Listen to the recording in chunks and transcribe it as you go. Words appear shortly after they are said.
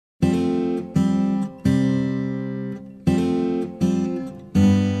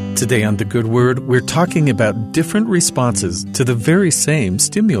Today on The Good Word, we're talking about different responses to the very same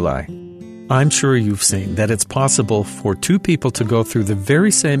stimuli. I'm sure you've seen that it's possible for two people to go through the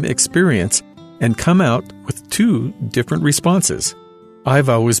very same experience and come out with two different responses. I've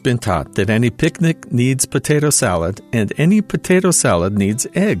always been taught that any picnic needs potato salad and any potato salad needs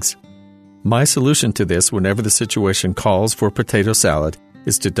eggs. My solution to this, whenever the situation calls for potato salad,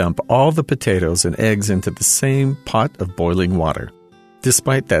 is to dump all the potatoes and eggs into the same pot of boiling water.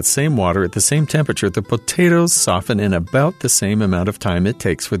 Despite that same water at the same temperature, the potatoes soften in about the same amount of time it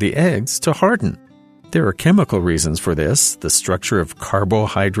takes for the eggs to harden. There are chemical reasons for this. The structure of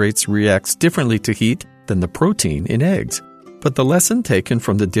carbohydrates reacts differently to heat than the protein in eggs. But the lesson taken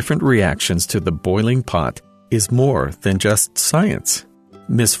from the different reactions to the boiling pot is more than just science.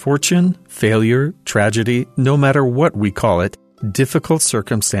 Misfortune, failure, tragedy, no matter what we call it, difficult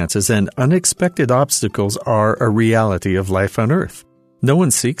circumstances and unexpected obstacles are a reality of life on earth. No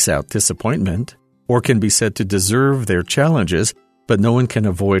one seeks out disappointment or can be said to deserve their challenges, but no one can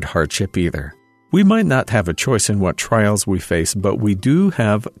avoid hardship either. We might not have a choice in what trials we face, but we do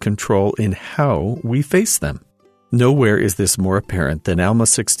have control in how we face them. Nowhere is this more apparent than Alma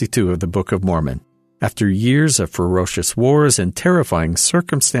 62 of the Book of Mormon. After years of ferocious wars and terrifying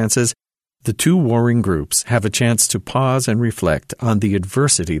circumstances, the two warring groups have a chance to pause and reflect on the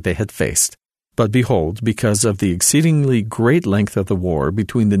adversity they had faced. But behold, because of the exceedingly great length of the war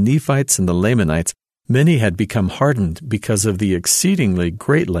between the Nephites and the Lamanites, many had become hardened because of the exceedingly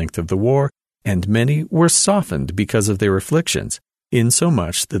great length of the war, and many were softened because of their afflictions,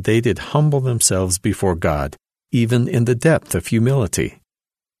 insomuch that they did humble themselves before God, even in the depth of humility.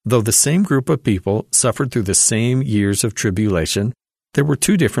 Though the same group of people suffered through the same years of tribulation, there were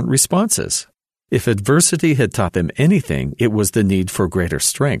two different responses. If adversity had taught them anything, it was the need for greater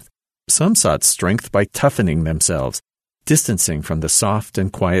strength. Some sought strength by toughening themselves, distancing from the soft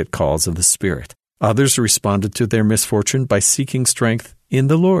and quiet calls of the Spirit. Others responded to their misfortune by seeking strength in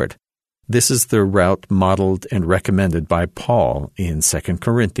the Lord. This is the route modeled and recommended by Paul in 2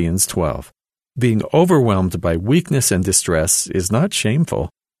 Corinthians 12. Being overwhelmed by weakness and distress is not shameful.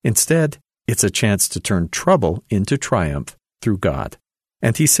 Instead, it's a chance to turn trouble into triumph through God.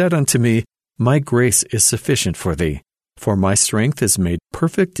 And he said unto me, My grace is sufficient for thee, for my strength is made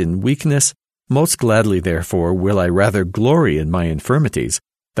perfect in weakness. Most gladly, therefore, will I rather glory in my infirmities,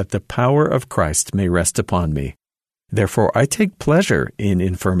 that the power of Christ may rest upon me. Therefore I take pleasure in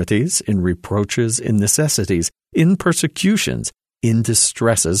infirmities, in reproaches, in necessities, in persecutions, in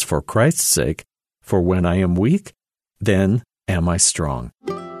distresses for Christ's sake, for when I am weak, then am I strong.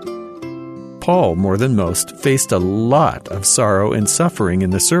 Paul, more than most, faced a lot of sorrow and suffering in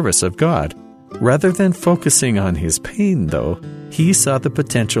the service of God. Rather than focusing on his pain, though, he saw the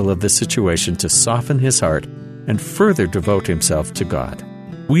potential of the situation to soften his heart and further devote himself to God.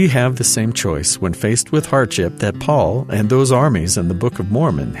 We have the same choice when faced with hardship that Paul and those armies in the Book of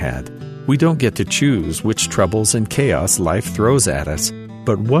Mormon had. We don't get to choose which troubles and chaos life throws at us,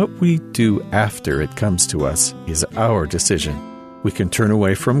 but what we do after it comes to us is our decision. We can turn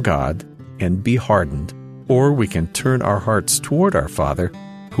away from God and be hardened, or we can turn our hearts toward our Father,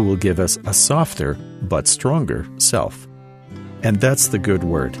 who will give us a softer but stronger self. And that's the good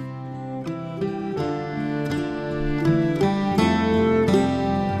word.